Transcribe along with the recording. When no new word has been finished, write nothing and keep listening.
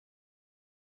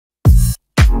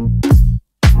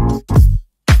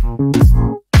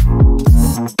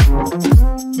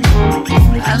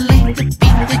I like the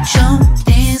beat that you're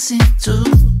dancing to.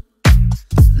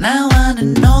 Now I wanna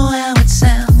know how it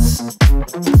sounds.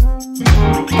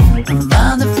 Of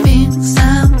all the things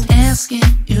I'm asking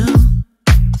you,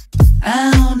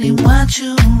 I only want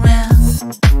you around.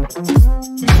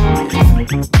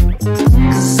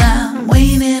 'Cause I'm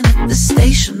waiting at the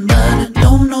station, but I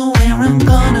don't know where I'm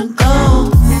gonna go.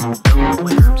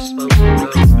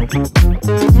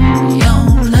 Your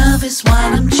love is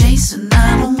what I'm chasing.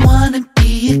 I don't wanna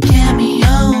be a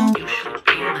cameo.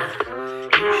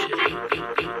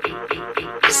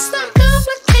 It's not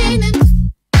complicated,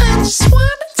 I just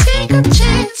wanna take a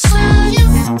chance on you.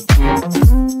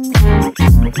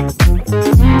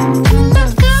 I'm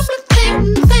not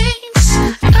complicating things,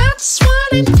 I just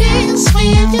wanna dance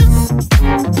with you.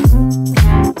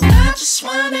 I just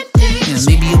wanna dance. Yeah,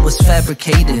 maybe it was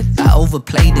fabricated, I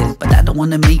overplayed it, but I don't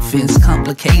wanna make things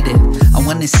complicated. I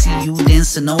wanna see you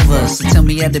dancing over, so tell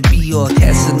me how to be your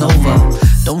Casanova.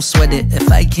 Don't sweat it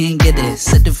if I can't get it.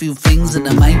 Said a few things that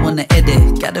I might wanna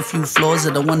edit. Got a few flaws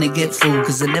that I wanna get through,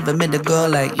 'cause I never met a girl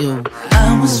like you.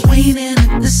 I was waiting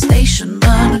at the station,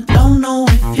 but I don't know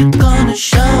if you're gonna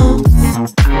show.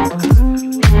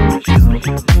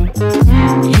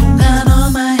 You got all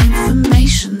my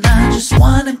information, I just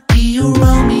wanna be your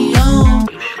Romeo.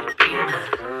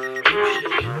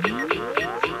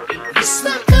 It's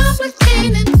not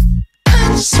complicated, I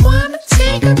just wanna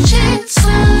take a chance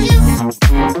on you.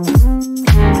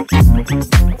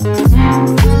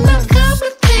 I'm not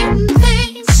complicating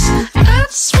things, I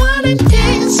just wanna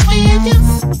dance with you.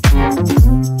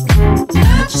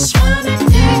 I just wanna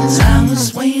dance. I was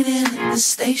waiting at the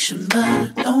station, but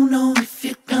I don't know if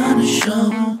you're gonna show.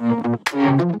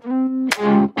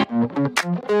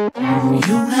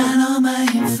 You got all my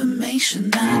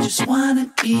information, I just wanna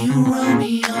be your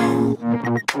Romeo.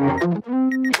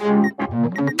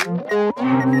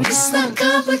 It's not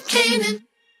complicated,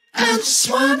 I just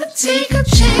wanna take a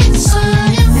chance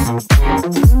on you.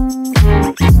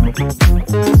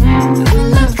 I'm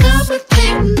not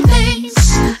complicating things,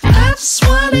 I just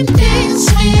wanna dance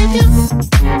with you.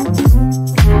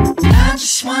 I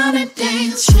just wanna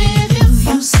dance with you.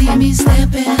 You see me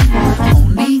stepping,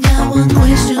 only got one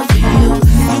question for you.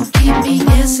 You keep me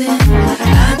guessing,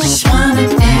 I just wanna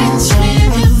dance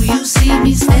with you. You see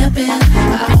me stepping,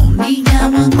 I only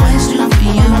got one question for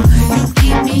you. You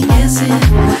keep me guessing,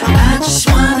 I just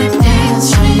wanna dance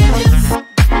with you.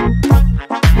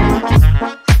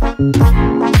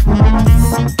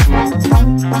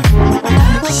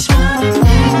 I just wanna